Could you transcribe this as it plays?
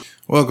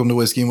Welcome to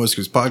Whiskey and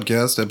Whiskers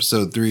Podcast,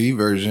 Episode 3,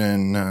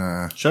 version...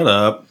 Shut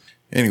up.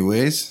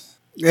 Anyways.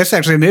 That's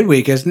actually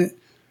midweek, isn't it?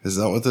 Is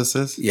that what this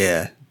is?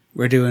 Yeah.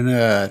 We're doing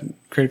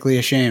Critically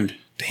Ashamed.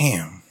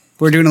 Damn.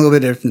 We're doing a little bit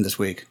different this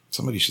week.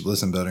 Somebody should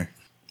listen better.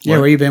 Yeah,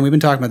 where you been? We've been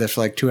talking about this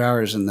for like 2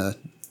 hours in the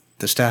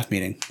staff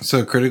meeting.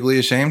 So, Critically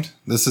Ashamed?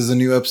 This is a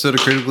new episode of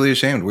Critically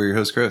Ashamed. We're your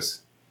host,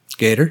 Chris.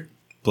 Gator.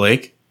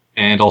 Blake.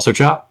 And also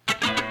Chop.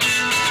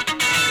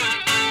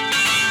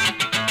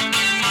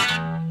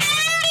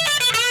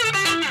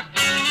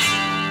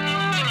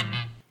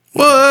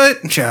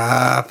 What?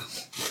 Chop.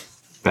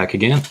 Back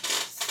again.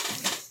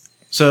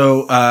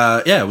 So,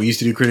 we used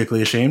to do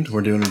Critically Ashamed.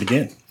 We're doing it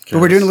again.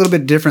 But we're doing a little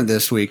bit different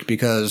this week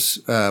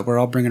because we're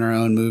all bringing our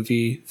own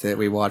movie that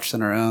we watched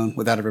on our own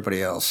without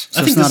everybody else.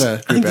 So it's not a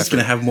group I think it's effort.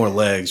 going to have more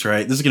legs,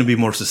 right? This is going to be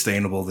more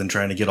sustainable than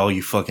trying to get all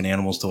you fucking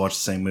animals to watch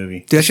the same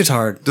movie. Dude, that shit's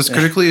hard. Does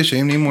Critically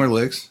Ashamed need more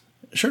legs?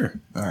 Sure.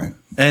 All right.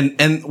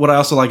 And what I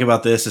also like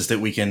about this is that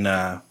we can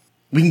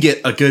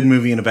get a good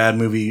movie and a bad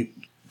movie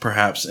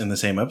perhaps in the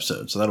same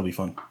episode. So that'll be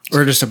fun.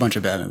 Or just a bunch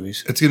of bad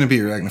movies. It's going to be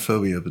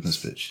arachnophobia up in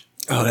this bitch.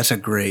 Oh, that's a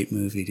great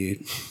movie,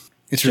 dude.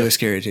 It's really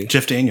scary, too.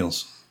 Jeff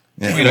Daniels.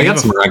 Yeah. Wait, I got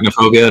some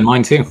arachnophobia in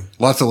mine too.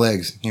 Lots of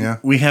legs, you know?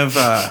 We have,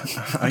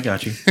 I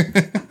got you.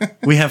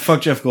 We have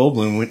Fuck Jeff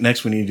Goldblum.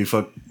 Next we need to do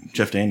Fuck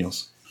Jeff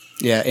Daniels.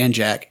 Yeah, and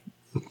Jack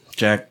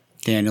Jack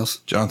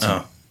Daniels. Johnson.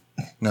 Oh.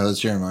 No, that's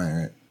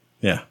Jeremiah, right?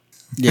 Yeah.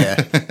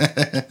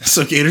 Yeah.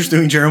 So Gator's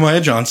doing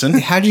Jeremiah Johnson.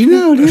 How'd you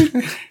know,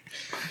 dude?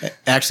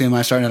 Actually, am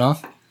I starting it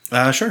off?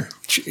 Sure.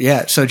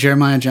 Yeah, so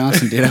Jeremiah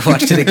Johnson, dude, I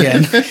watched it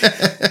again.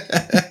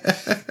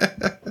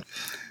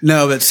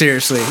 No, but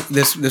seriously,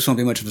 this won't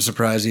be much of a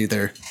surprise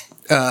either.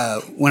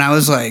 When I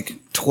was like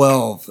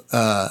 12,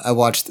 I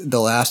watched The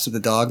Last of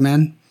the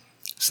Dogmen.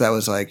 So that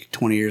was like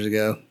 20 years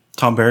ago.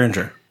 Tom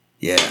Berenger.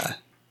 Yeah.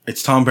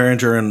 It's Tom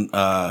Berenger and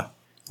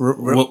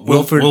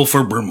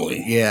Wilford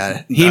Brimley.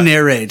 Yeah. He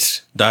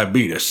narrates.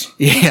 Diabetes.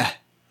 Yeah.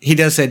 He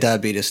does say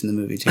diabetes in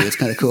the movie too. It's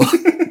kind of cool.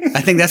 I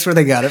think that's where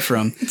they got it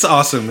from. It's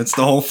awesome. It's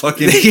the whole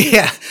fucking...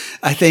 Yeah.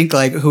 I think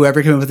like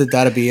whoever came up with the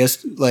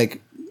diabetes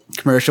like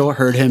commercial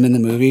heard him in the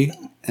movie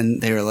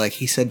and they were like,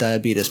 he said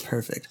diabetes,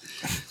 perfect.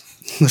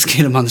 Let's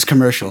get him on this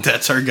commercial.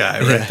 That's our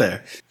guy right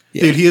there.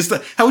 Yeah. Dude, he is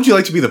the... How would you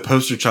like to be the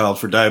poster child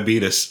for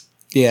diabetes?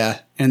 Yeah,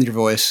 and your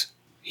voice.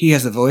 He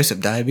has the voice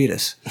of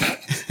diabetes.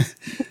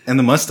 And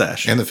the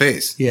mustache. And the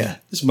face. Yeah.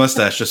 This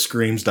mustache just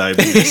screams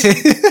diabetes.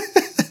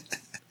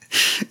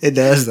 It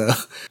does, though.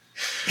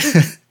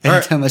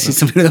 Anytime I see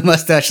somebody with a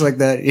mustache like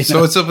that. You know?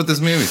 So what's up with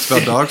this movie? It's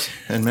about dogs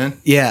and men?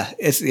 Yeah,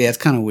 it's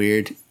kind of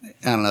weird.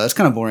 I don't know. It's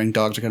kind of boring.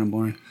 Dogs are kind of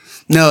boring.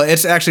 No,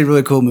 it's actually a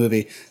really cool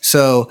movie.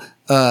 So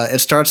it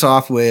starts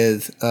off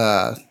with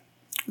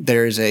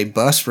there's a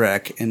bus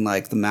wreck in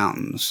like the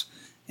mountains,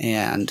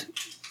 and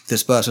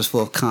this bus is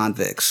full of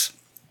convicts.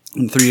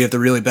 And 3 of the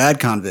really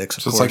bad convicts,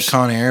 of So it's course. like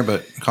Con Air,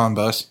 but Con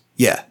Bus.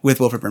 Yeah, with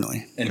Wilford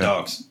Brimley. And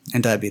dogs.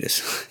 And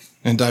diabetes.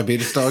 And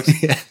diabetes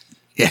dogs? Yeah.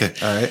 Yeah.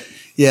 Okay, all right.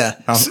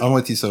 Yeah. I'm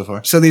with you so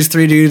far. So these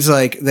 3 dudes,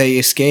 like, they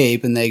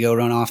escape and they go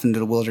run off into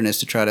the wilderness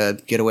to try to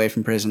get away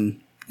from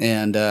prison.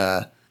 And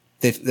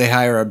they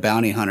hire a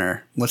bounty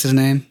hunter. What's his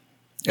name?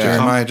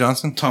 Jeremiah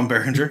Johnson? Tom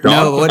Berenger.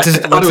 No, what's his?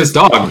 I thought it was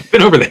dog. We've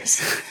been over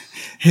this.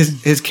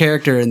 His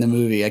character in the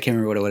movie? I can't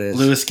remember what it is.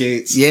 Louis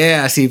Gates.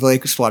 Yeah, see,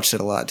 Blake's watched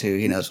it a lot too.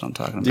 He knows what I'm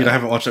talking about. Dude, I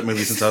haven't watched that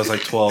movie since I was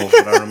like 12,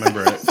 but I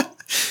remember it.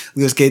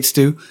 Louis Gates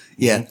too.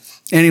 Yeah.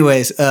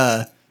 Anyways,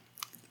 so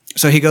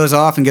he goes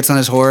off and gets on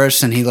his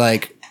horse and he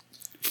like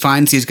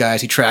finds these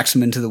guys. He tracks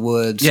them into the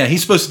woods. Yeah,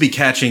 he's supposed to be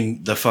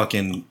catching the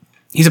fucking...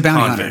 He's a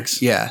bounty convicts.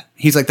 hunter. Yeah,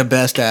 he's like the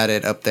best at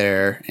it up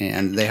there,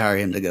 and they hire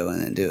him to go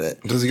in and do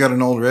it. Does he got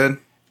an old red?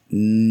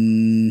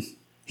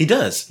 He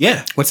does,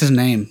 yeah. What's his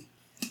name?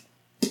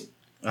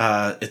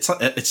 It's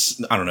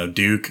I don't know,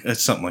 Duke.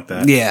 It's something like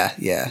that. Yeah,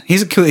 yeah.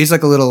 He's a cool. He's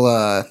like a little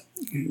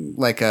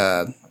like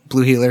a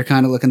blue heeler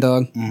kind of looking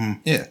dog.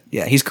 Yeah.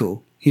 Yeah, he's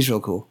cool. He's real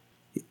cool.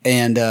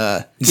 And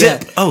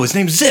Zip. Oh, his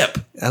name's Zip.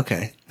 Yeah,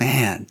 okay,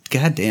 man.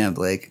 Goddamn,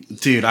 Blake.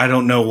 Dude, I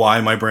don't know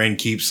why my brain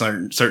keeps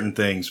certain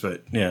things,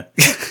 but yeah.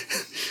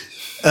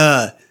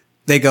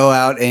 They go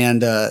out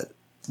and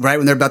right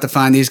when they're about to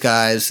find these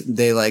guys,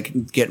 they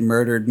like get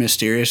murdered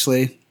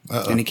mysteriously,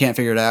 and he can't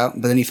figure it out.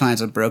 But then he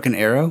finds a broken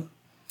arrow.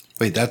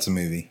 Wait, that's a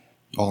movie.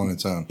 All on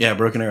its own. Yeah,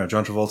 Broken Arrow,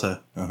 John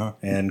Travolta,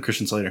 and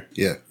Christian Slater.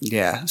 Yeah.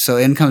 Yeah. So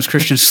in comes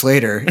Christian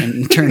Slater,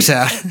 and it turns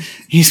out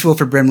he's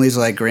Wilford Brimley's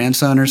like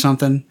grandson or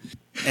something.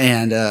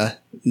 And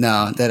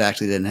no, that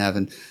actually didn't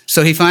happen.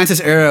 So he finds this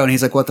arrow, and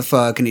he's like, "What the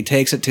fuck?" And he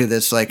takes it to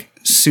this like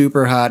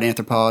super hot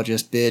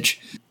anthropologist bitch.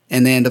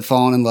 And they end up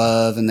falling in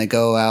love, and they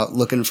go out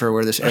looking for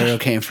where this arrow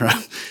came from.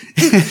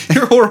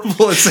 You're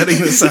horrible at setting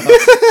this up.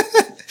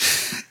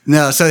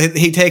 No, so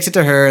he takes it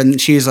to her,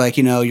 and she's like,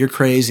 "You're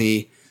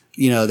crazy.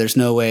 There's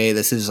no way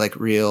this is like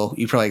real.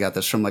 You probably got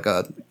this from like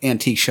a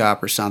antique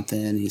shop or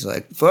something." And he's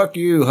like, "Fuck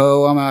you,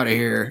 ho! I'm out of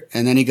here."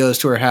 And then he goes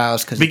to her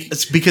house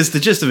because the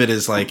gist of it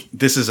is like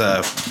this is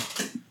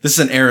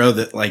an arrow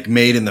that like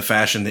made in the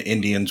fashion that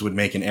Indians would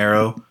make an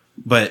arrow,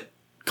 but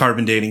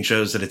carbon dating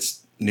shows that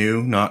it's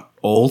new, not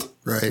old,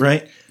 Right.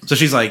 Right. So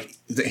she's like,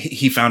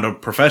 he found a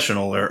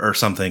professional or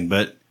something,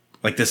 but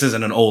like this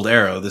isn't an old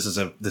arrow. This is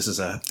a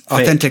fake.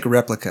 Authentic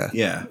replica.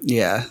 Yeah.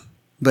 Yeah.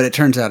 But it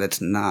turns out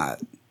it's not.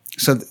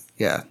 So,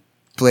 yeah.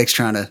 Blake's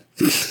trying to.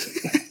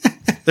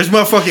 There's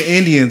motherfucking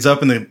Indians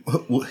up in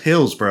the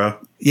hills, bro.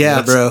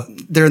 Yeah, bro.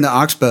 They're in the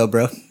Oxbow,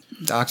 bro.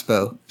 The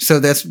Oxbow. So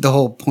that's the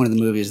whole point of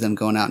the movie is them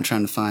going out and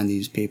trying to find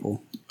these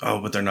people. Oh,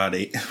 but they're not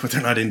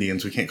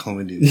Indians. We can't call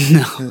them Indians.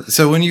 No.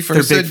 So when you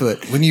first They're said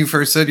Bigfoot. when you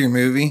first said your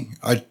movie,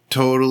 I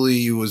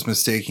totally was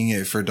mistaking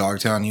it for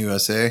Dogtown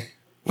USA.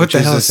 What the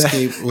hell is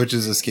that? Which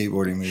is a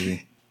skateboarding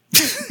movie.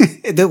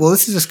 Well,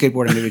 this is a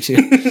skateboarding movie,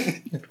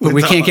 too. But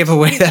we can't give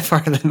away that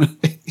part of the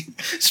movie.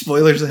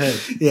 Spoilers ahead.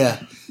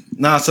 Yeah.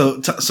 Nah, so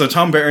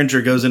Tom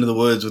Berenger goes into the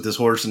woods with his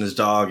horse and his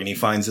dog, and he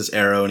finds this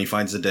arrow, and he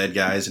finds the dead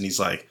guys, and he's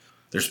like,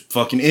 "There's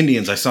fucking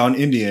Indians. I saw an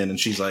Indian." And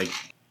she's like,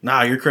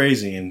 "Nah, you're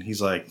crazy." And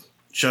he's like,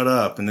 "Shut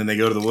up." And then they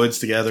go to the woods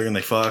together, and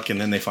they fuck, and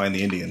then they find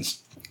the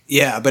Indians.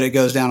 Yeah, but it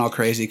goes down all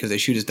crazy because they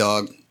shoot his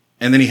dog.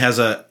 And then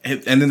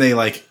and then they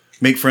like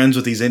make friends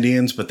with these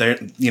Indians, but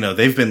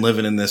they've been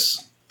living in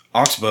this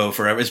Oxbow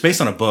forever. It's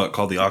based on a book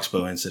called The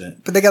Oxbow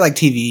Incident. But they got like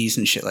TVs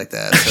and shit like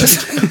that.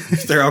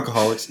 So They're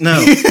alcoholics. No,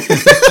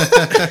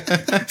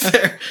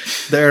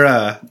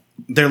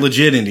 they're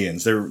legit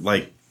Indians. They're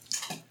like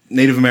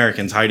Native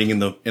Americans hiding in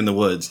the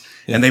woods,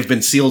 and they've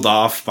been sealed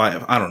off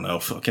by I don't know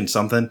fucking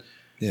something.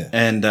 Yeah.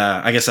 And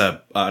I guess an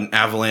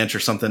avalanche or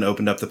something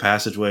opened up the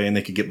passageway, and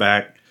they could get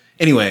back.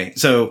 Anyway,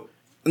 so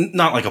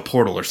not like a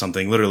portal or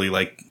something. Literally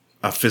like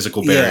a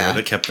physical barrier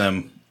that kept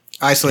them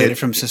isolated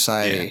from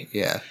society.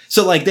 Yeah.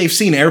 So like they've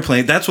seen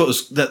airplanes. That's what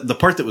was the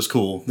part that was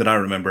cool that I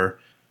remember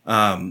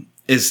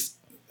is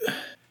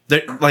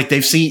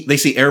they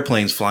see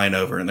airplanes flying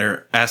over, and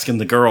they're asking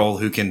the girl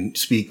who can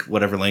speak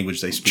whatever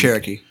language they speak,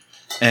 Cherokee.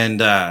 and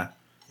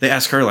they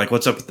ask her like,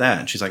 "What's up with that?"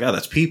 And she's like, "Oh,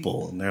 that's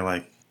people." And they're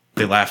like,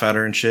 they laugh at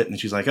her and shit, and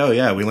she's like, "Oh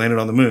yeah, we landed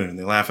on the moon." And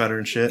they laugh at her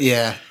and shit.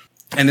 Yeah.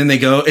 And then they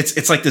go.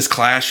 It's like this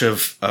clash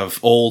of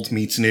old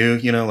meets new.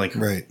 You know, like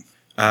Right.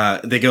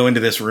 they go into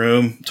this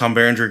room. Tom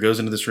Berenger goes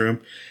into this room,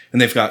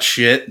 and they've got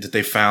shit that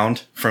they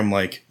found from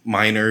like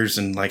miners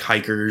and like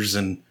hikers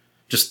and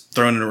just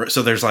thrown in.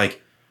 So there's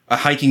like a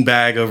hiking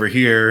bag over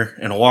here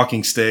and a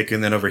walking stick,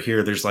 and then over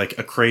here there's like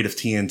a crate of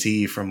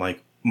TNT from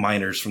like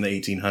miners from the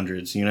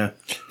 1800s. You know,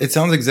 It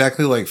sounds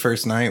exactly like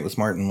First Night with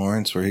Martin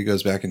Lawrence, where he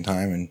goes back in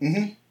time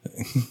and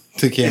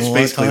to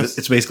Camelot.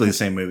 it's basically the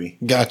same movie,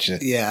 Gotcha.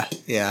 Yeah.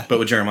 Yeah. but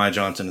with Jeremiah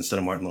Johnson instead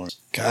of Martin Lawrence.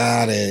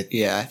 Got it.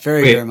 Yeah.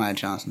 Very Wait. Jeremiah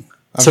Johnson.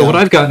 So what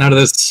I've gotten out of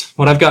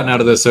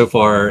this so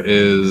far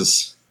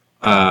is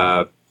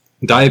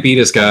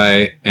Diabetes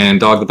Guy and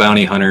Dog the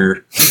Bounty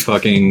Hunter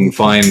fucking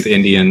find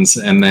Indians,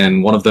 and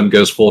then one of them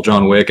goes full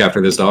John Wick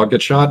after this dog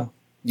gets shot.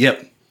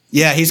 Yep.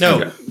 Yeah. He's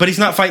No, but he's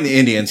not fighting the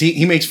Indians.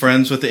 He makes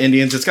friends with the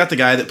Indians. It's got the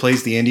guy that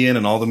plays the Indian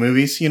in all the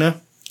movies. You know.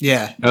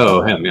 Yeah.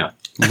 Oh, him, yeah.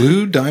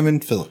 Lou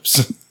Diamond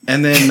Phillips.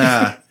 And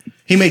then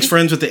he makes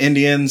friends with the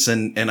Indians,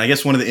 and I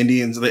guess one of the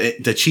Indians,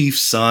 the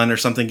chief's son or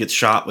something, gets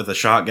shot with a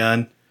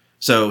shotgun.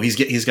 So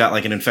he's got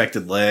like an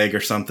infected leg or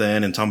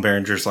something, and Tom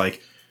Berenger's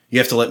like, "You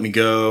have to let me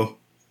go."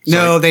 So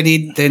No, they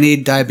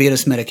need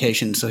diabetes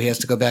medication, so he has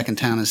to go back in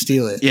town and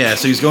steal it. yeah,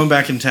 so he's going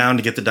back in town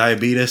to get the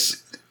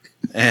diabetes,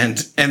 and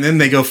then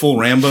they go full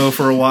Rambo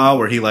for a while,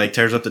 where he like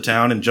tears up the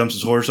town and jumps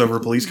his horse over a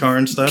police car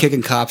and stuff.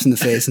 Kicking cops in the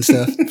face and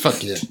stuff.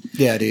 Fuck yeah.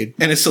 Yeah, dude.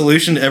 And his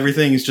solution to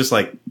everything is just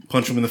like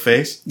punch him in the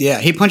face. Yeah,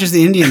 he punches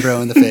the Indian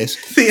bro in the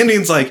face. The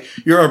Indian's like,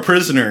 "You're our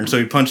prisoner," and so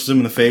he punches him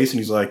in the face, and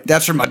he's like,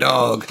 That's for my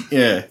dog.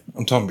 "Yeah."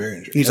 I'm Tom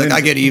Berenger. He's like,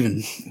 I get even.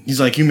 He's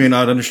like, "You may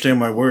not understand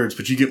my words,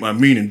 but you get my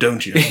meaning,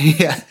 don't you?"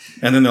 Yeah.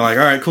 And then they're like,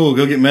 "All right, cool,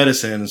 go get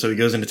medicine." And so he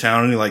goes into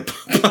town and he like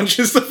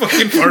punches the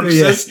fucking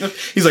pharmacist.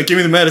 He's like, "Give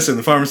me the medicine."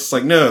 The pharmacist's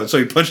like, "No." So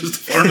he punches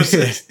the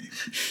pharmacist.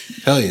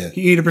 Hell yeah.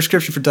 You need a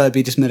prescription for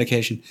diabetes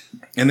medication.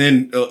 And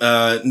then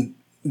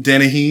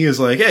Dennehy is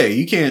like, "Hey,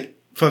 you can't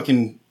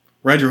fucking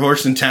ride your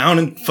horse in town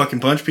and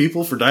fucking punch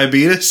people for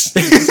diabetes."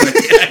 He's like,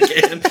 "Yeah,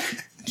 I can."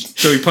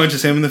 So he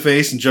punches him in the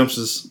face and jumps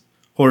his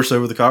horse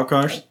over the cop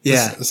cars.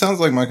 Yeah. It sounds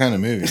like my kind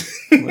of movie.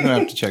 We're gonna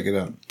have to check it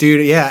out.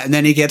 Dude, yeah. And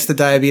then he gets the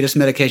diabetes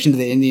medication to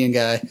the Indian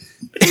guy.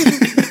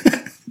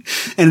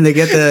 And they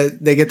get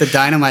the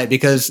dynamite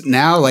because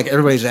now like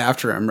everybody's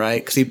after him,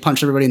 right? Because he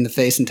punched everybody in the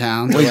face in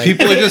town. They're Like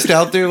people are just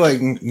out there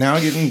like now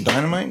getting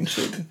dynamite and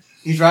shit.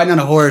 he's riding on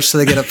a horse, so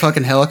they get a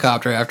fucking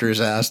helicopter after his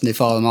ass, and they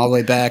follow him all the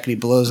way back, and he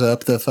blows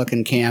up the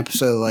fucking camp,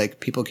 so like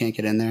people can't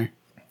get in there.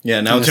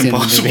 Yeah, now it's That's the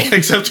end of the impossible movie.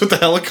 except with the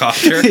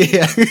helicopter.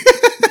 Yeah,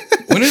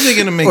 When are they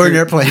gonna make or an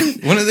airplane.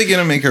 When are they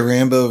gonna make a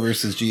Rambo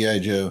versus G.I.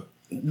 Joe?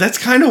 That's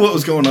kind of what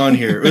was going on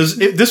here.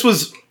 This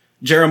was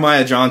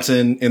Jeremiah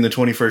Johnson in the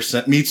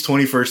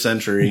 21st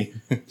century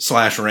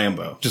 /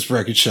 Rambo. Just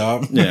Wreck-It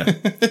Shop. Yeah.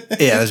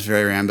 Yeah, it was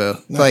very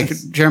Rambo. Like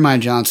Jeremiah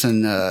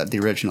Johnson, the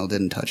original,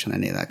 didn't touch on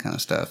any of that kind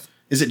of stuff.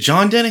 Is it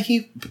John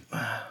Dennehy?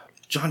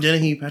 John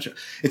Dennehy? Patrick?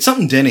 It's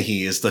something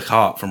Dennehy is the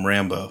cop from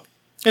Rambo.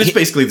 And it's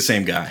basically the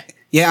same guy.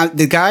 Yeah,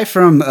 the guy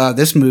from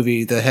this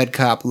movie, the head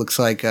cop, looks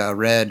like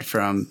Red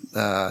from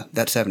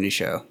that 70s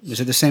show.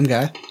 Is it the same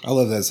guy? I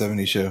love that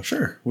 70s show.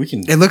 Sure, we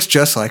can. It looks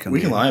just like him. We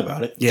can dude. lie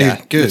about it. Yeah,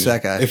 Dude, good. it's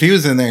that guy. If he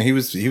was in there, he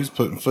was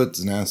putting foots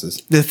and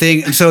asses. The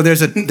thing, so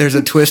there's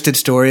a twisted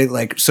story.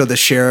 Like, so the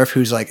sheriff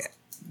who's like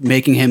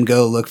making him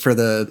go look for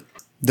the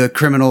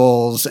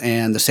criminals,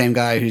 and the same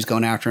guy who's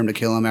going after him to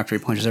kill him after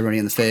he punches everybody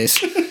in the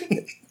face.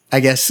 I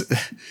guess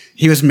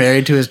he was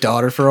married to his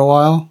daughter for a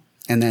while,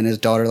 and then his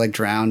daughter like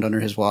drowned under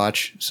his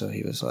watch. So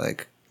he was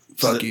like,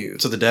 "Fuck you."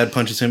 So the dad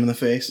punches him in the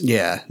face.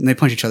 Yeah, and they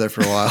punch each other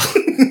for a while.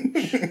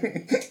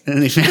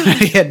 And he found out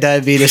he had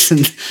diabetes, and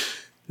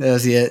that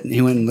was it.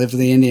 He went and lived with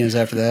the Indians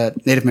after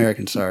that. Native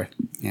Americans, sorry.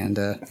 And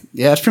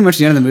yeah, that's pretty much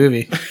the end of the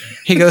movie.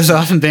 He goes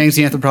off and bangs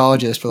the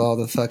anthropologist with all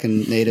the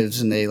fucking natives,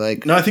 and they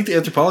like. No, I think the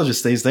anthropologist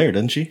stays there,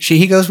 doesn't she?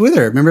 He goes with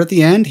her. Remember at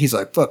the end, he's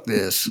like, "Fuck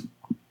this."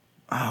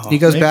 Oh, He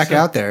goes maybe back so.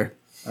 out there.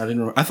 I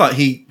didn't. I thought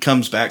he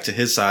comes back to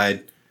his side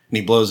and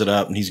he blows it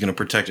up, and he's going to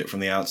protect it from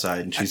the outside,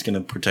 and she's going to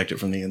protect it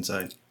from the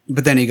inside.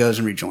 But then he goes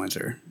and rejoins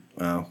her.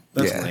 Oh,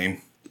 that's Yeah.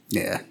 lame.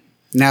 Yeah.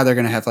 Now they're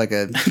gonna have like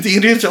a. The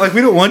Indians are like,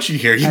 we don't want you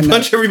here. You I know.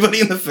 punch everybody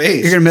in the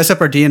face. You're gonna mess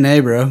up our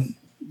DNA, bro.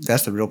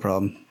 That's the real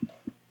problem.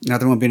 Now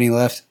there won't be any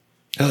left.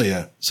 Hell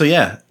yeah. So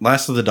yeah,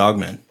 Last of the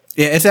Dogmen.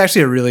 Yeah, it's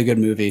actually a really good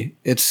movie.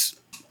 It's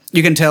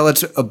you can tell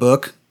it's a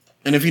book.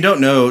 And if you don't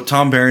know,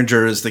 Tom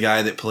Berenger is the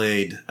guy that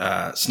played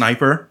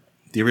Sniper,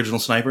 the original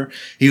Sniper.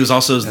 He was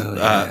also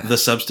yeah. the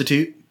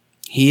substitute.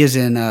 He is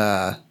in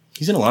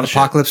He's in a lot of shit.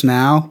 Apocalypse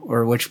Now,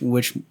 or which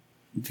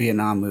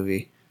Vietnam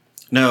movie?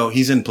 No,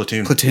 he's in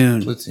Platoon.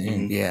 Platoon.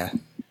 Platoon. Yeah.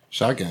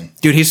 Shotgun.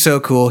 Dude, he's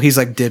so cool. He's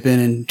like dipping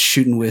and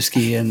shooting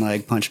whiskey and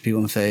like punching people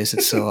in the face.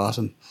 It's so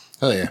awesome.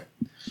 Hell yeah.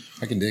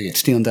 I can dig it.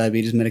 Stealing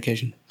diabetes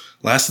medication.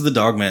 Last of the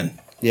Dogmen.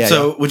 Yeah,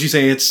 So would you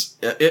say it's?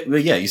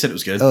 Yeah, you said it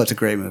was good. Oh, it's a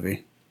great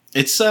movie.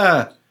 It's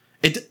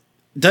it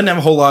doesn't have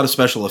a whole lot of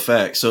special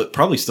effects, so it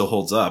probably still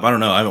holds up. I don't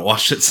know. I haven't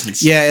watched it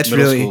since Yeah, it's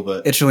middle really school,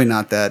 but it's really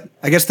not that.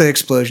 I guess the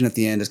explosion at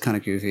the end is kind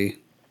of goofy.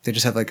 They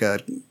just have like a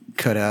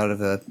cutout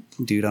of a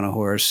dude on a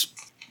horse.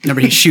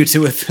 Remember, he shoots it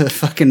with a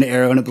fucking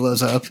arrow and it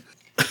blows up.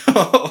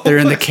 They're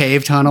in the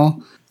cave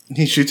tunnel.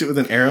 he shoots it with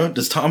an arrow.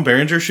 Does Tom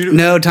Berenger shoot it?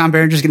 No, Tom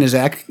Berenger's getting his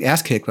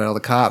ass kicked by all the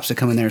cops that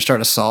come in there and start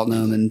assaulting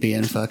him and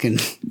being fucking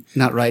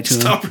not right to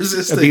Stop him.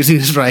 resisting. Abusing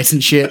his rights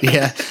and shit,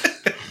 yeah.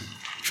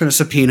 Trying to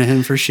subpoena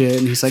him for shit.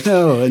 And he's like,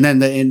 no. And then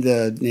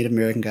the Native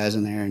American guy's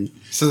in there. And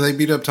So they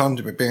beat up Tom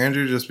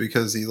Berenger just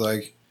because he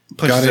like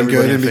Punches got in everybody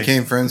good in and the face.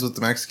 became friends with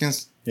the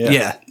Mexicans?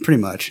 yeah,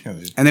 pretty much. Yeah,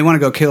 dude. And they want to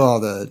go kill all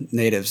the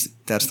natives.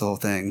 That's the whole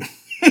thing.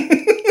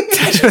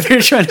 That's what they're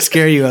trying to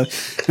scare you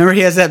of. Remember,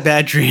 he has that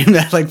bad dream,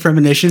 that like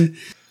premonition,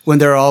 when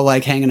they're all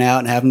like hanging out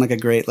and having like a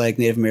great like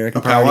Native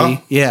American A powwow?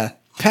 party. Yeah,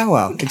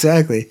 powwow,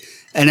 exactly.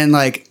 And then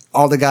like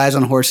all the guys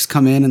on horses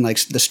come in and like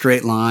the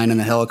straight line, and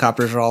the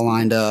helicopters are all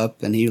lined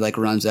up, and he like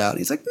runs out. And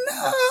he's like,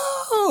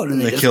 no, and then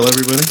They just- kill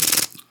everybody.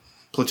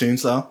 Platoon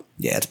style.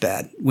 Yeah, it's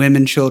bad.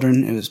 Women,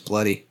 children, it was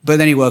bloody. But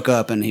then he woke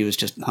up and he was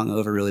just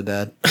hungover really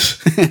bad,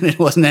 and it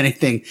wasn't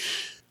anything.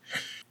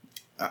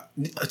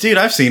 Dude,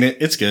 I've seen it.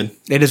 It's good.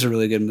 It is a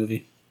really good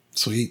movie.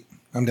 Sweet.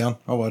 I'm down.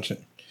 I'll watch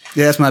it.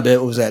 Yeah, that's my bit.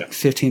 What was that?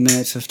 15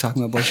 minutes of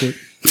talking about bullshit.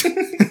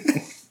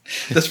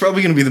 That's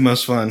probably going to be the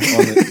most fun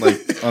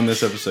on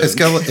this episode. It's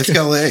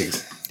got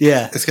legs.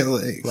 Yeah, It's got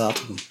legs.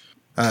 lots of them.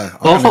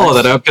 I'll follow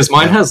that up because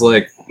mine has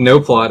like no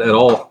plot at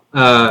all.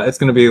 It's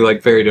going to be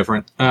like very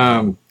different.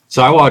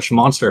 So I watched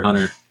Monster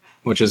Hunter,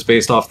 which is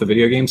based off the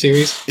video game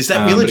series. Is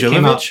that Mila but it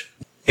came out- Jovovich?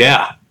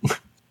 Yeah,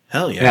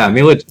 Hell yeah. yeah,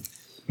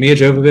 Mia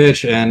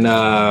Jovovich,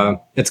 and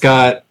it's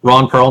got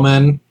Ron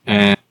Perlman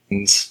and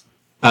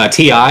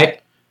T.I. Dude,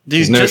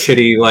 There's no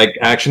shitty like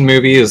action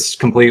movie is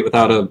complete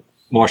without a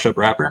washed-up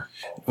rapper.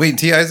 Wait,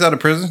 T.I.'s out of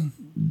prison?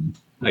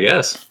 I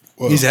guess.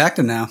 Whoa. He's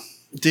acting now.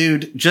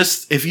 Dude,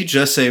 if you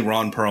just say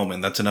Ron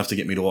Perlman, that's enough to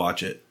get me to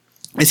watch it.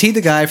 Is he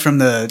the guy from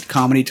the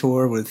comedy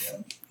tour with?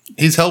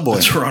 He's Hellboy.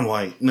 It's Ron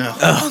White. No.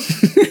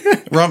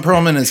 Ron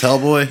Perlman is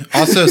Hellboy.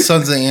 Also,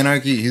 Sons of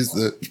Anarchy. He's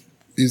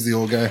the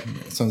old guy.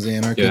 Sons of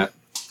Anarchy. Yeah.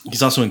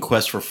 He's also in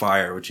Quest for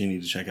Fire, which you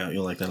need to check out.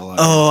 You'll like that a lot.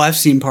 Oh, I've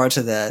seen parts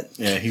of that.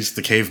 Yeah, he's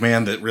the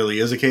caveman that really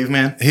is a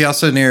caveman. He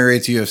also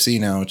narrates UFC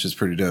now, which is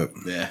pretty dope.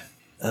 Yeah.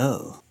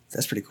 Oh,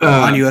 that's pretty cool.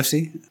 Uh, On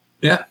UFC.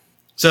 Yeah.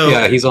 So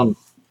Yeah, he's on.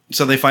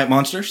 so they fight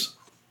monsters?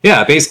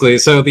 Yeah, basically.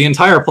 So the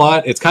entire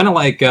plot, it's kind of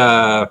like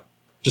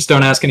just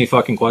don't ask any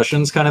fucking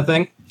questions kind of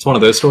thing. It's one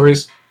of those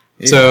stories.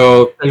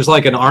 So there's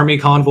like an army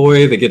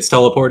convoy that gets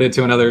teleported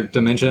to another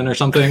dimension or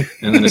something,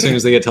 and then as soon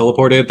as they get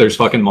teleported, there's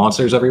fucking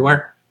monsters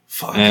everywhere.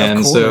 Fuck.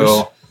 And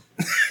so,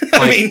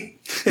 I mean,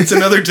 it's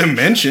another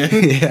dimension.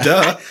 Yeah.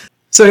 Duh.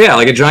 so yeah,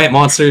 like a giant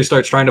monster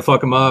starts trying to fuck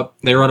them up.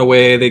 They run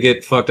away. They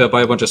get fucked up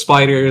by a bunch of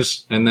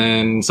spiders, and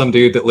then some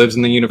dude that lives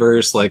in the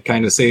universe like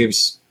kind of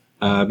saves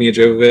Mia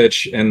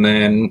Jovovich, and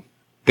then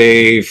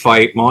they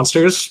fight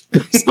monsters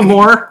some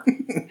more.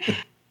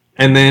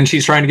 And then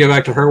she's trying to go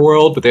back to her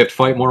world, but they have to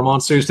fight more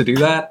monsters to do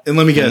that. And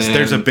let me guess, And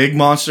there's a big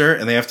monster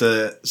and they have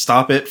to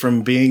stop it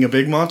from being a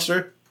big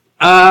monster?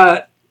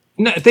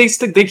 No, they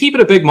keep it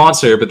a big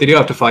monster, but they do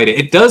have to fight it.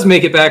 It does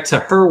make it back to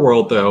her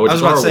world, though. Which I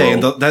was is about to our say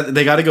world. that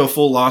they got to go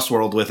full Lost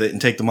World with it and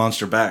take the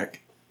monster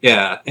back.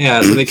 Yeah.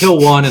 So they kill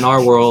one in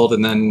our world,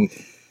 and then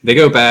they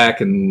go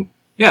back, and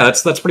yeah,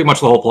 that's pretty much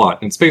the whole plot.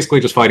 It's basically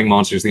just fighting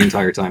monsters the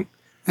entire time.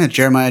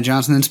 Jeremiah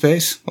Johnson in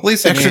space. At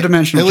least Extra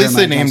dimensional At least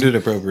they Jeremiah named Johnson. it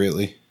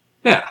appropriately.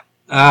 Yeah.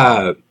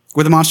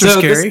 Were the monsters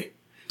So this- scary?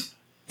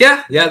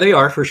 Yeah, they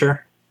are for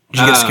sure. Did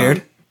you get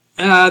scared?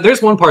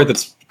 There's one part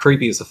that's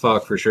creepy as a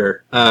fuck for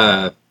sure.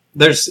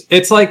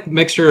 It's like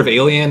mixture of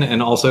alien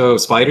and also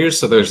spiders.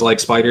 So there's like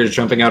spiders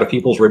jumping out of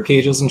people's rib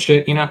cages and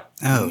shit. You know,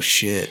 Oh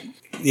shit!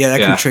 Yeah, that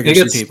Yeah, can trigger it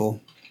some gets-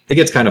 people. it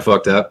gets kind of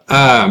fucked up.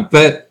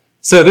 But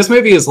so this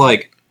movie is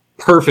like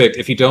perfect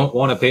if you don't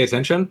want to pay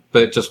attention,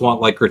 but just want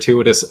like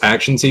gratuitous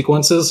action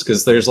sequences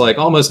because there's like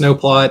almost no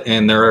plot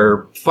and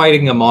they're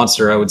fighting a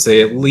monster. I would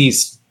say at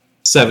least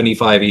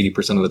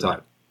 75-80% of the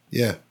time.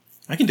 Yeah.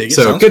 I can dig it.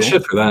 So Sounds good cool.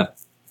 shit for that.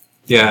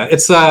 Yeah,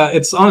 it's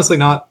honestly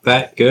not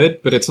that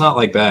good, but it's not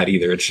like bad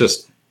either. It's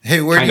just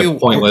Hey, where kind do you of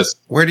pointless.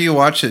 Where do you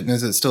watch it? And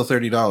is it still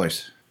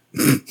 $30?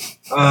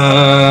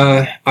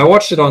 I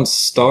watched it on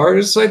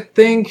Stars, I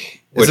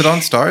think. Is it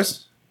on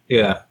Stars?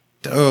 Yeah,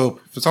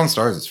 Dope. If it's on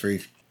Stars, it's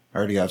free. I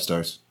already have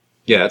Stars.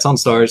 yeah, it's on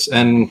Stars,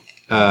 and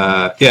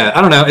yeah,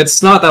 I don't know.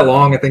 It's not that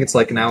long. I think it's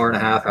like an hour and a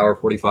half, hour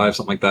 45,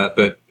 something like that.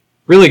 But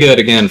really good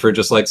again for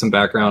just like some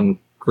background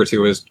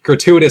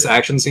gratuitous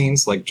action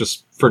scenes, like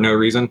just for no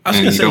reason. I was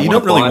and gonna say you want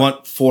don't a really plot.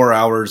 want 4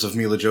 hours of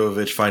Mila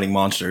Jovovich fighting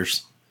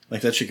monsters.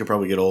 Like that shit could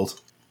probably get old.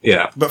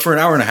 Yeah, But for an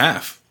hour and a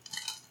half.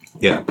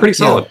 yeah, pretty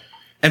solid.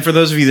 And for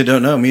those of you that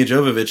don't know, Mila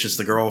Jovovich is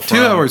the girl from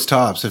 2 hours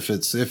tops if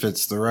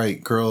it's the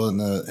right girl in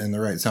the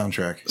right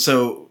soundtrack.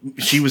 So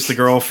she was the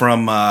girl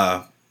from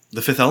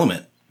The Fifth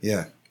Element.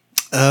 Yeah.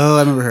 Oh, I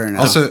remember her now.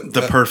 Also,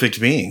 The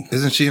Perfect Being.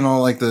 isn't she in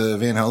all like the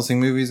Van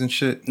Helsing movies and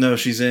shit? No,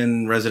 she's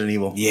in Resident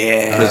Evil.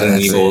 yeah, Resident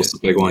that's Evil it. is the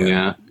big one.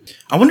 Yeah.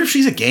 I wonder if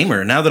she's a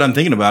gamer now that I'm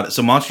thinking about it.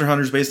 So Monster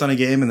Hunter's based on a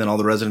game and then all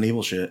the Resident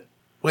Evil shit.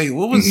 Wait,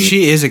 what was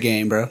she is a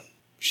game, bro.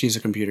 She's a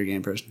computer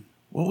game person.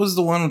 what was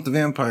the one with the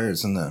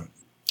vampires and the?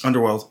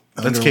 Underworld.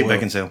 That's Kate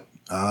Underworld. Beckinsale.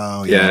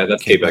 Oh Yeah,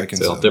 that's Kate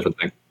Beckinsale. Different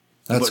thing.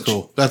 That's Which-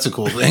 cool. That's a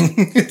cool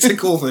thing. It's a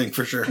cool thing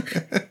for sure.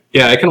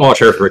 Yeah, I can watch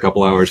her for a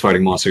couple hours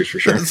fighting monsters for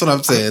sure. That's what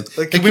I'm saying.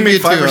 Like, It can we could be make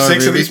a 5 or 2 hour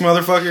 6 of movie. these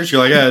motherfuckers?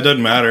 You're like, yeah, it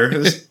doesn't matter.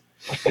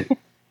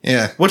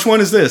 Yeah. Which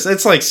one is this?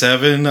 It's like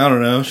 7. I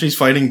don't know. She's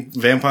fighting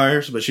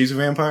vampires, but she's a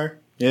vampire.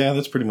 Yeah,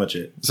 that's pretty much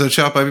it. So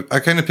Chop, I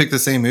kind of picked the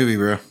same movie,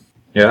 bro.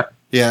 Yeah.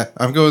 Yeah,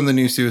 I'm going the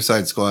new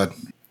Suicide Squad.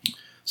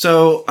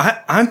 So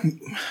I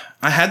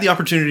had the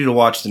opportunity to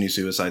watch the new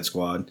Suicide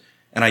Squad,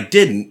 and I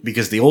didn't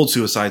because the old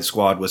Suicide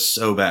Squad was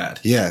so bad.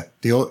 Yeah,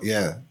 the old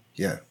yeah.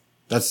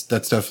 That's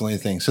definitely a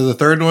thing. So the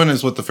third one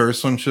is what the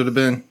first one should have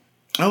been.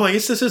 Oh, I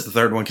guess this is the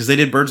third one because they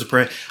did Birds of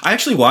Prey. I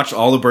actually watched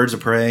all the Birds of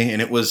Prey, and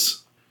it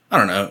was, I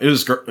don't know, it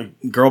was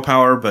girl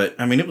power, but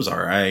I mean, it was all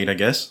right, I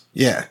guess.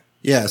 Yeah.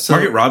 So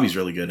Margaret Robbie's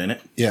really good in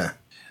it. yeah.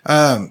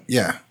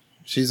 Yeah.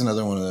 She's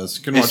another one of those.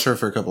 You can watch her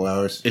for a couple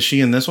hours. Is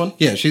she in this one?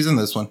 Yeah, she's in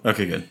this one.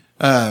 Okay,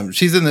 good.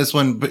 She's in this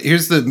one, but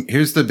here's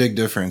the big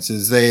difference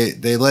is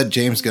they let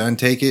James Gunn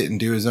take it and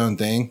do his own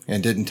thing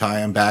and didn't tie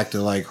him back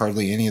to like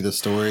hardly any of the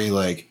story,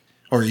 like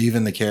or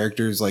even the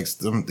characters. Like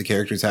some of the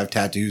characters have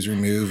tattoos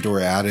removed or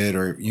added,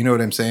 or you know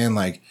what I'm saying.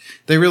 Like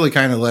they really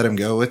kind of let him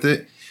go with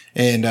it.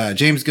 And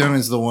James Gunn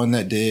is the one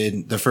that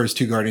did the first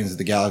 2 Guardians of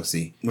the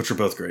Galaxy, Which were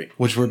both great.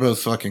 which were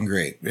both fucking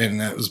great. And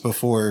that was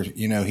before,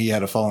 he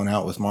had a falling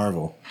out with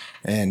Marvel.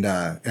 And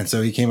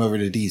so he came over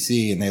to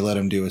DC and they let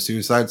him do a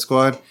Suicide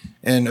Squad.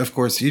 And of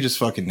course he just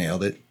fucking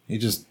nailed it. He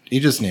just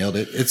nailed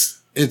it.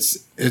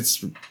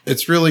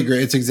 It's really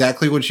great. It's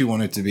exactly what you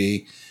want it to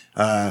be.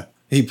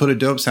 He put a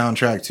dope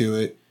soundtrack to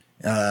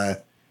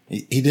it.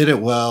 He did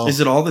it well.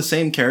 Is it all the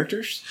same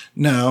characters?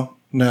 No.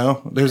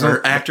 There's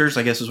Or actors,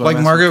 I guess is what like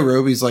I'm asking. Margot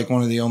Robbie's like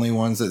one of the only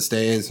ones that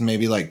stays.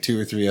 Maybe like 2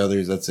 or 3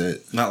 others. That's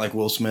it. Not like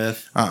Will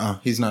Smith.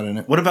 He's not in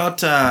it. What about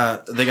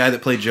the guy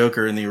that played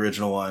Joker in the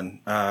original one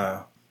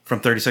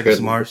from 30 Seconds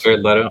to Mars?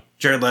 Jared Leto.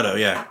 Jared Leto,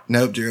 yeah.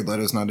 Nope, Jared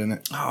Leto's not in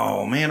it.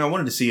 Oh, man, I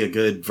wanted to see a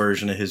good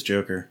version of his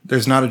Joker.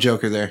 There's not a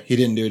Joker there. He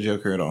didn't do a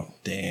Joker at all.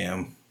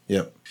 Damn.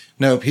 Yep.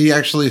 Nope. He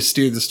actually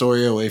steered the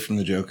story away from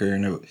the Joker,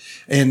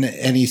 and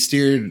he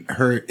steered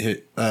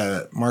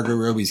Margot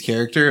Robbie's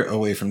character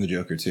away from the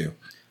Joker too.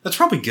 That's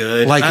probably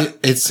good. Like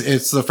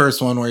it's the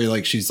first one where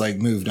like she's like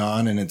moved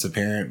on, and it's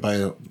apparent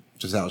by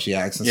just how she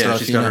acts and yeah, stuff.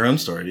 she's you got know? her own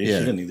story. Dude. Yeah.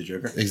 She didn't need the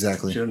Joker.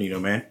 Exactly. She don't need no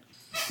man.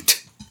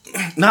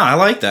 No, I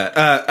like that.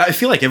 I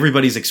feel like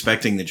everybody's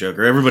expecting the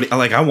Joker.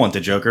 I want the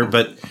Joker,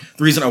 but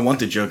the reason I want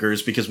the Joker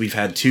is because we've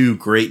had 2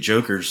 great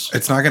Jokers.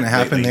 It's not going to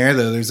happen lately. there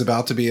though. There's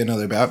about to be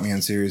another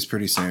Batman series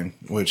pretty soon,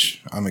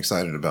 which I'm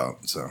excited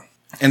about. So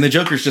And the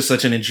Joker's just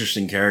such an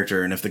interesting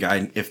character, and if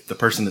the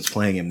person that's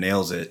playing him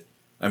nails it,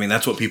 I mean,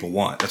 that's what people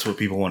want. That's what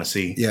people want to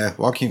see. yeah,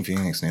 Joaquin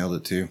Phoenix nailed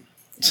it too.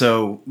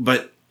 So,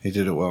 but He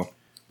did it well.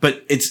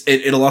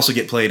 it'll also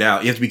get played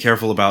out. You have to be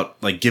careful about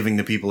like giving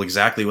the people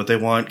exactly what they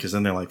want, because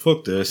then they're like,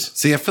 "Fuck this."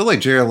 See, I feel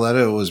like Jared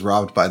Leto was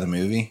robbed by the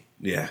movie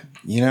Yeah.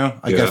 You know,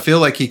 like Yeah. I feel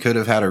like he could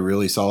have had a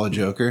really solid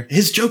Joker.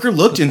 His Joker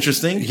looked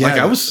interesting. Yeah, Like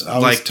I was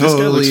like, this guy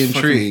totally looks fucking-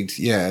 intrigued.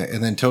 Yeah,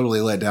 and then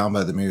totally let down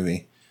by the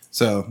movie.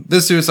 So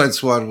this Suicide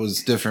Squad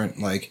was different.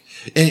 Like,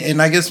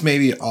 and I guess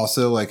maybe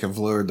also like I've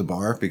lowered the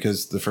bar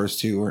because the first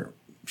two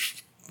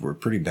were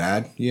pretty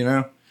bad. You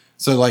know,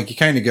 so like you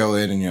kind of go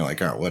in and you're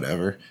like, oh,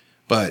 whatever.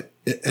 But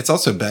it's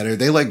also better.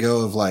 They let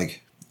go of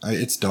like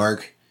it's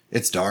dark,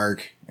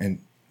 and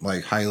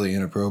like highly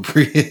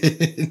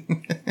inappropriate.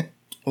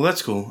 Well,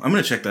 that's cool. I'm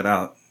gonna check that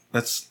out.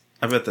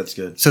 I bet that's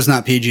good. So it's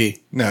not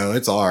PG. No,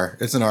 it's R.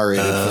 It's an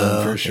R-rated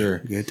film for sure.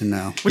 Good to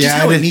know. Which Yeah,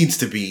 is how I it did- needs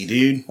to be,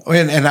 dude.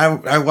 And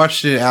I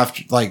watched it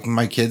after like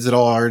my kids had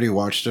all already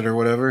watched it or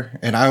whatever,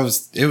 and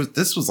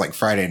this was like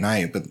Friday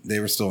night, but they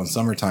were still in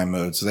summertime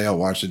mode, so they all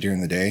watched it during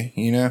the day,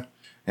 you know,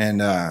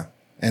 and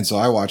so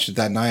I watched it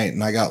that night,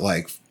 and I got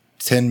like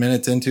 10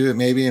 minutes into it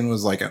maybe, and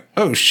was like,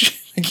 oh shit,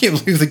 I can't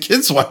believe the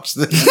kids watched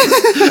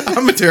this.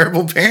 I'm a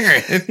terrible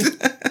parent.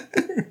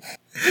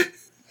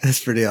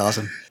 That's pretty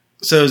awesome.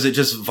 So is it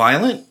just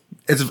violent?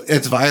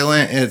 It's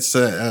violent. It's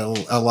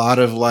a lot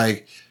of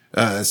like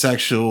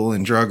sexual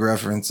and drug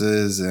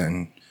references,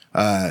 and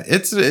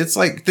it's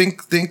like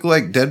think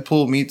like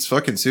Deadpool meets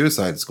fucking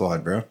Suicide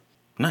Squad, bro.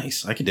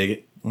 Nice. I could dig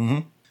it.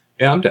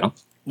 Yeah, I'm down.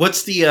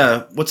 What's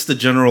the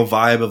general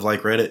vibe of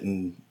like Reddit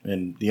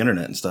and the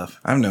internet and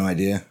stuff? I have no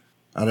idea.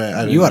 I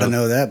don't You ought to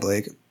know that,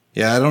 Blake.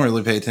 Yeah, I don't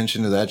really pay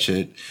attention to that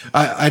shit.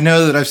 I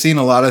know that I've seen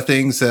a lot of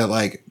things that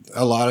like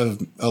a lot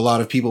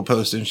of people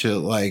post and shit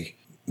like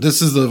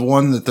this is the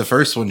one that the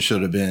first one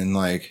should have been.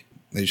 Like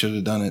they should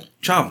have done it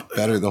Chomp,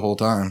 better the whole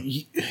time.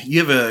 you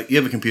have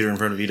a computer in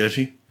front of you, don't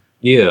you?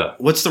 Yeah.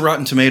 What's the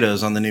Rotten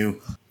Tomatoes on the new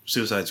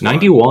Suicide Squad?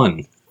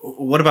 91.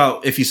 What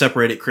about if you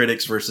separated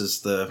critics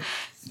versus the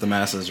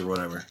masses or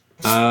whatever?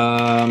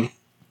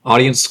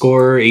 Audience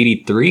score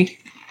 83.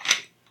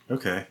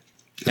 Okay.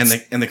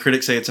 And the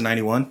critics say it's a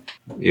 91?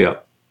 Yeah.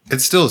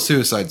 It's still a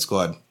Suicide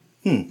Squad,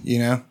 you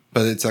know,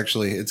 but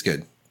it's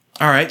good.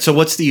 All right. So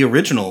what's the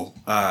original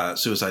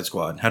Suicide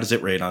Squad? How does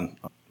it rate on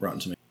Rotten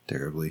Tomatoes?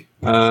 Terribly.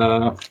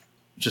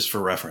 Just for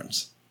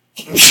reference.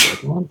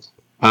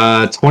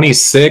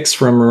 26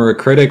 from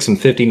critics and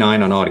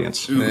 59 on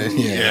audience.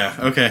 Yeah.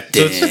 Okay.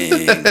 So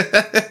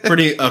it's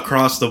pretty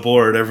across the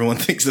board. Everyone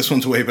thinks this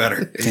one's way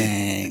better.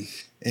 Dang.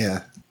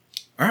 Yeah.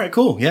 All right.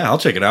 Cool. Yeah, I'll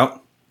check it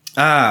out.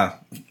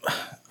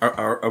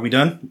 Are we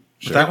done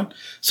with that one?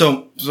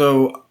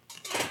 So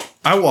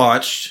I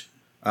watched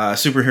a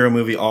superhero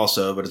movie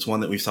also, but it's one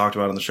that we've talked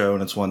about on the show,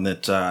 and it's one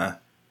that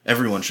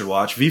everyone should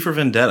watch. V for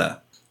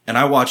Vendetta. And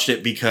I watched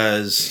it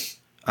because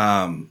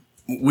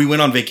we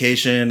went on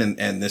vacation,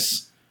 and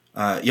this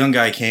young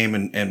guy came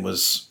and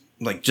was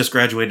like just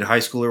graduated high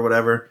school or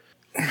whatever.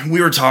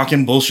 We were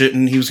talking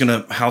bullshitting. He was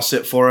gonna house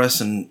sit for us,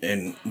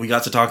 and we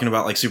got to talking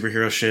about like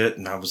superhero shit.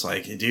 And I was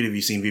like, "Dude, have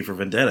you seen V for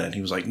Vendetta?" And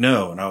he was like,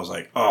 "No." And I was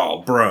like,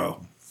 "Oh,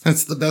 bro."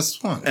 That's the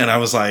best one. And I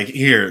was like,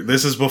 "Here,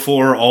 this is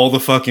before all the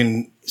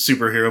fucking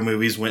superhero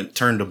movies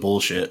turned to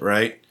bullshit,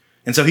 right?"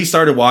 And so he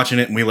started watching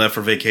it, and we left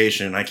for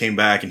vacation. And I came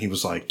back, and he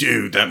was like,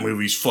 "Dude, that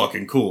movie's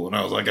fucking cool." And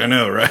I was like, "I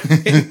know, right?"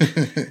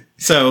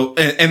 So,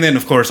 and then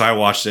of course I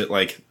watched it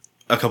like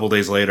a couple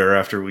days later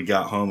after we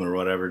got home or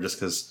whatever, just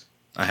because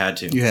I had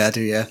to. You had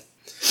to, yeah.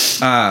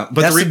 But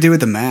That's to do with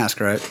the mask,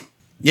 right?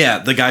 yeah,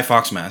 the Guy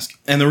Fawkes mask.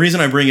 And the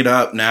reason I bring it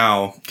up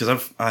now,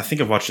 because I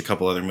think I've watched a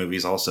couple other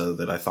movies also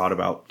that I thought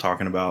about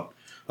talking about.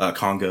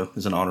 Congo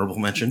is an honorable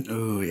mention.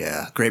 Oh,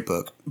 yeah. Great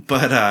book.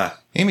 But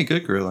Amy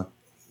Good Gorilla.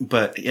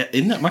 yeah,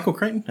 isn't that Michael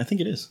Crichton? I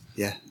think it is.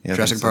 Yeah. Yeah, I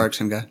Jurassic think so. Park,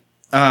 same guy.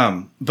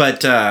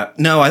 But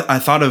no, I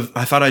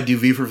thought I'd do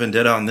V for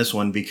Vendetta on this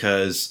one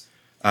because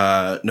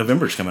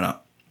November's coming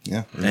up.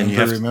 Yeah. And you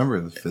have to- remember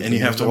the 5th And you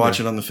have to watch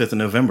it on the 5th of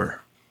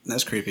November.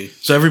 That's creepy.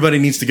 So everybody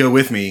needs to go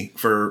with me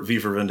for V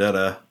for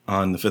Vendetta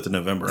on the 5th of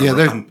November. Yeah,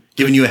 I'm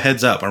giving you a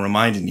heads up. I'm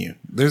reminding you.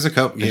 There's a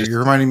couple. Yeah, you're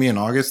reminding me in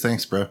August.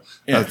 Thanks, bro.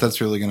 Yeah. That's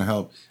really gonna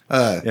help.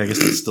 Yeah, I guess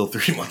that's still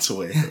 3 months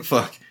away.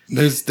 Fuck.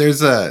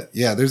 There's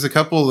a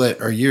couple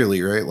that are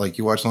yearly, right? Like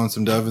you watch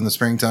Lonesome Dove in the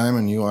springtime,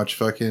 and you watch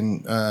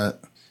fucking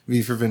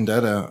V for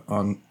Vendetta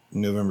on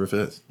November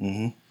 5th,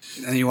 And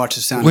then you watch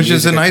The Sound of which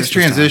is Music a at nice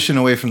Christmas time. transition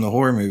away from the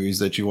horror movies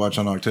that you watch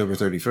on October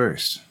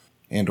 31st,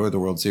 and or the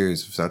World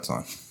Series if that's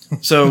on.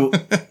 So,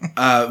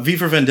 V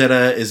for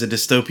Vendetta is a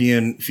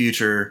dystopian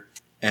future,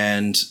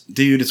 and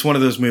dude, it's one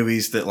of those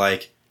movies that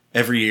like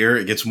every year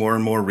it gets more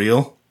and more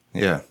real.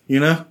 Yeah, You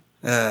know.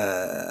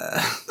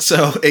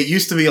 So it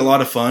used to be a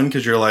lot of fun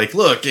because you're like,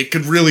 look, it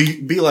could really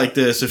be like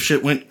this if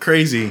shit went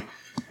crazy,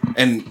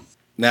 and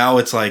now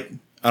it's like,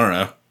 I don't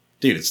know,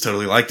 dude, it's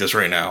totally like this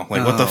right now.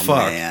 Like, what the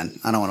fuck? Man,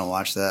 I don't want to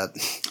watch that.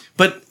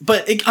 But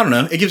it, I don't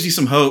know. It gives you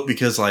some hope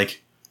because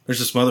like there's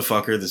this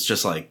motherfucker that's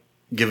just like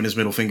giving his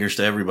middle fingers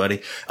to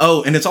everybody.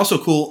 Oh, and it's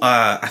also cool.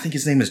 I think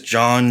his name is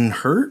John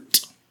Hurt.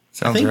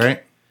 sounds think-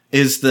 right.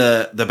 Is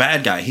the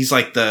bad guy. He's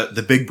like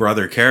the big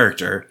brother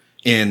character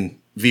in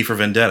V for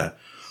Vendetta.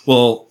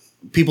 Well,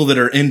 people that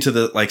are into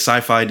the like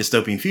sci-fi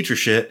dystopian future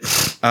shit,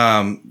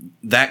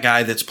 that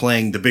guy that's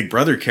playing the big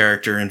brother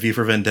character in V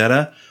for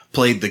Vendetta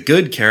played the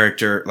good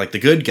character, like the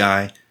good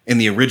guy in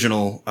the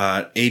original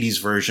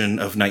 80s version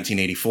of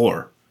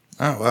 1984.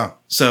 Oh wow.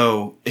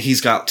 So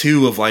he's got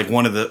two of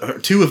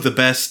the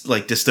best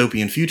like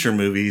dystopian future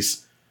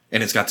movies,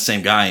 and it's got the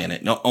same guy in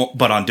it,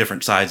 but on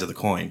different sides of the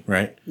coin,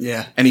 right?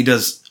 Yeah. And he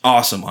does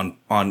awesome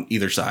on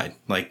either side.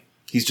 Like,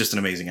 he's just an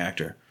amazing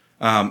actor.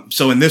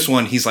 So in this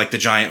one, he's like the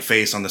giant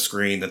face on the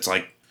screen that's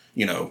like,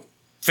 you know,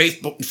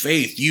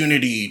 faith,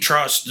 unity,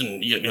 trust,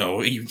 and, you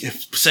know,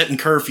 setting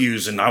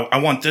curfews, and I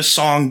want this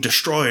song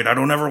destroyed. I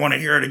don't ever want to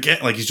hear it again.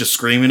 Like, he's just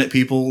screaming at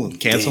people and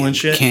canceling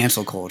shit.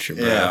 Cancel culture,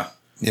 bro. Yeah.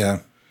 Yeah.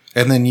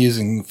 And then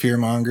using fear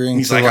mongering.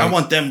 He's like, I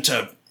want them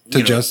to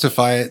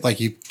justify it. Like,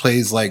 he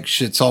plays like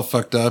shit's all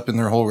fucked up in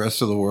their whole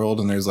rest of the world,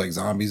 and there's like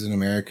zombies in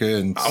America,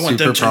 and I want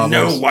them to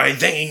know why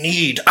they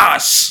need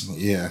us.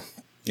 Yeah.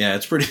 Yeah,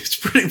 it's pretty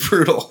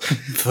brutal,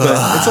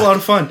 but it's a lot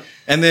of fun.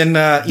 And then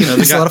you know,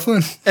 It's a lot of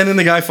fun. And then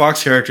the Guy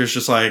Fawkes character is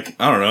just like,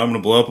 I don't know, I'm going to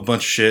blow up a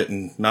bunch of shit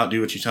and not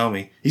do what you tell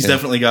me. He's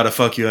definitely got a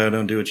fuck you, I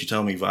don't do what you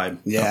tell me vibe.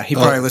 Yeah, he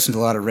probably listened to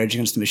a lot of Rage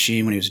Against the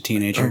Machine when he was a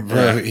teenager.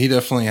 Bro, he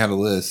definitely had a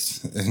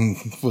list and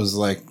was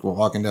like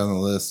walking down the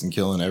list and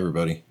killing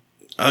everybody.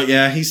 Oh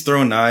yeah, he's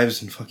throwing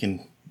knives and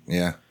fucking.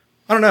 Yeah.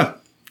 I don't know.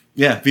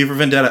 Yeah, V for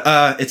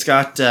Vendetta. It's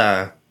got.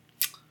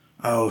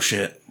 Oh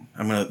shit!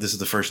 This is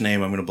the first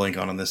name I'm gonna blank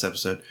on this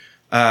episode.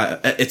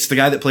 It's the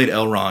guy that played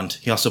Elrond.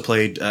 He also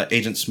played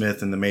Agent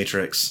Smith in The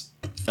Matrix.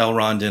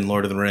 Elrond in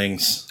Lord of the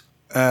Rings.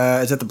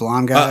 Is that the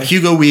blonde guy?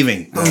 Hugo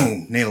Weaving.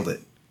 Boom, nailed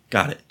it.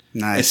 Got it.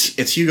 Nice.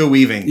 It's Hugo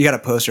Weaving. You got a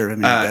poster of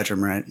him in your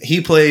bedroom, right?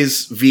 He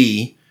plays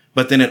V,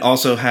 but then it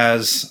also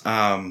has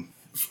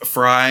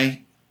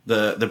Fry,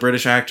 the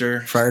British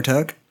actor. Friar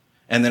Tuck?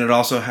 And then it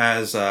also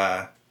has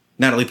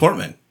Natalie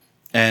Portman.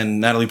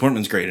 And Natalie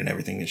Portman's great in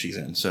everything that she's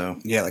in. So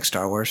Yeah, like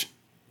Star Wars.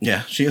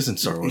 yeah, she is in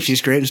Star Wars.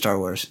 She's great in Star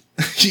Wars.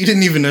 She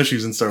didn't even know she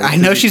was in Star Wars. I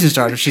know she's in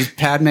Star Wars. She's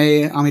Padme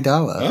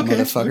Amidala,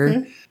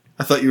 motherfucker. Okay.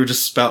 I thought you were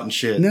just spouting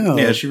shit. No.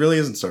 Yeah, she really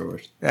is in Star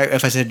Wars.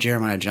 If I said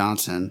Jeremiah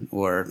Johnson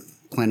or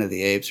Planet of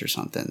the Apes or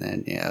something,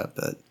 then yeah,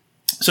 but...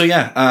 So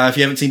yeah, if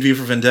you haven't seen V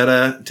for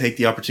Vendetta, take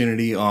the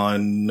opportunity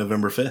on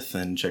November 5th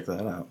and check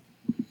that out.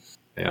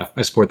 Yeah,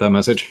 I support that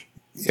message.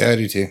 Yeah, I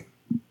do too.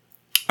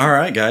 All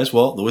right, guys.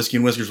 Well, the Whiskey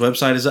and Whiskers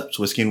website is up. It's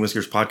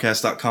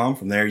whiskeyandwhiskerspodcast.com.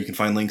 From there, you can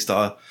find links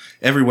to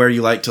everywhere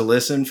you like to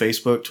listen.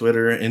 Facebook,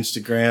 Twitter,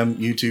 Instagram,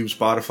 YouTube,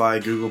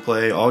 Spotify, Google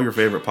Play, all your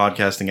favorite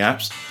podcasting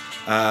apps.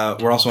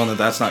 We're also on the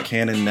That's Not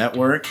Canon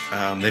network.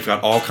 They've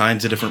got all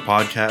kinds of different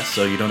podcasts,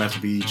 so you don't have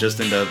to be just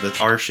into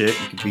our shit.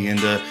 You could be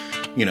into,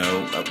 you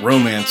know,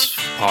 romance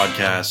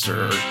podcasts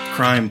or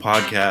crime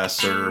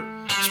podcasts or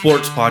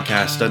sports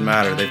podcasts. Doesn't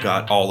matter. They've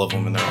got all of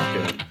them, and they're all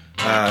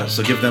good.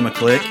 So give them a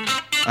click.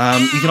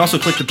 You can also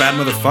click the Bad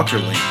Motherfucker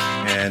link,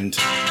 and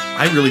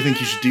I really think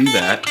you should do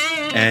that.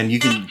 And you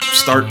can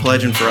start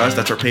pledging for us.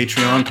 That's our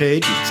Patreon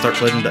page. You can start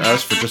pledging to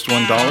us for just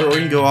 $1, or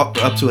you can go up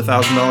to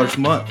 $1,000 a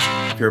month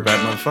if you're a bad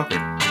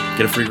motherfucker.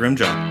 Get a free rim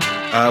job.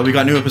 We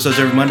got new episodes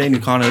every Monday, new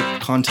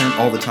content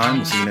all the time.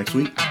 We'll see you next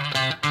week.